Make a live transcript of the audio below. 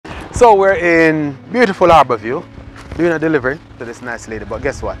So we're in beautiful Harborview doing a delivery to this nice lady, but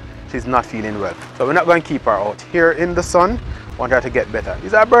guess what? She's not feeling well. So we're not going to keep her out here in the sun. Want her to get better.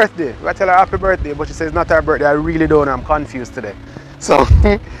 It's her birthday. I tell her happy birthday, but she says it's not her birthday. I really don't know. I'm confused today. So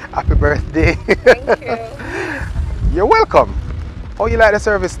happy birthday. Thank you. You're welcome. How you like the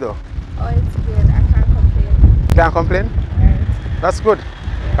service though? Oh, it's good. I can't complain. Can't complain? Right. That's good.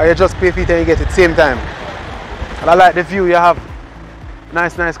 Or you just pay for it and you get it same time. And I like the view you have.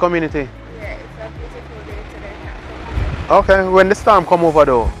 Nice community. Yeah, it's a beautiful day today. Can't complain. Okay, when the storm come over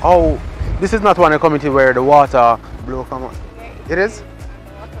though, this is not one of the community where the water blow come out. Yeah, It is? and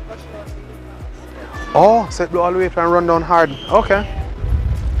the water gush out really fast. Oh, so it blow all the way up and run down hard. Okay.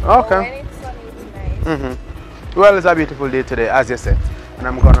 Yeah. Okay. But when it's sunny, it's nice. Well, it's a beautiful day today, as you said. And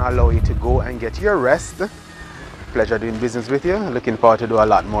I'm gonna allow you to go and get your rest. Pleasure doing business with you. Looking forward to do a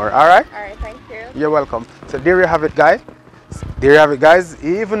lot more. Alright? Alright, thank you. You're welcome. So there you have it, guys. There you have it, guys.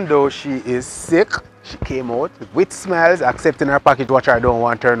 Even though she is sick, she came out with smiles, accepting her package, watch her don't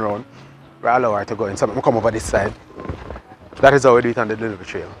want to turn around. We allow her to go in. So I'm come over this side. That is how we do it on the delivery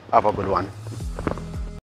trail. Have a good one.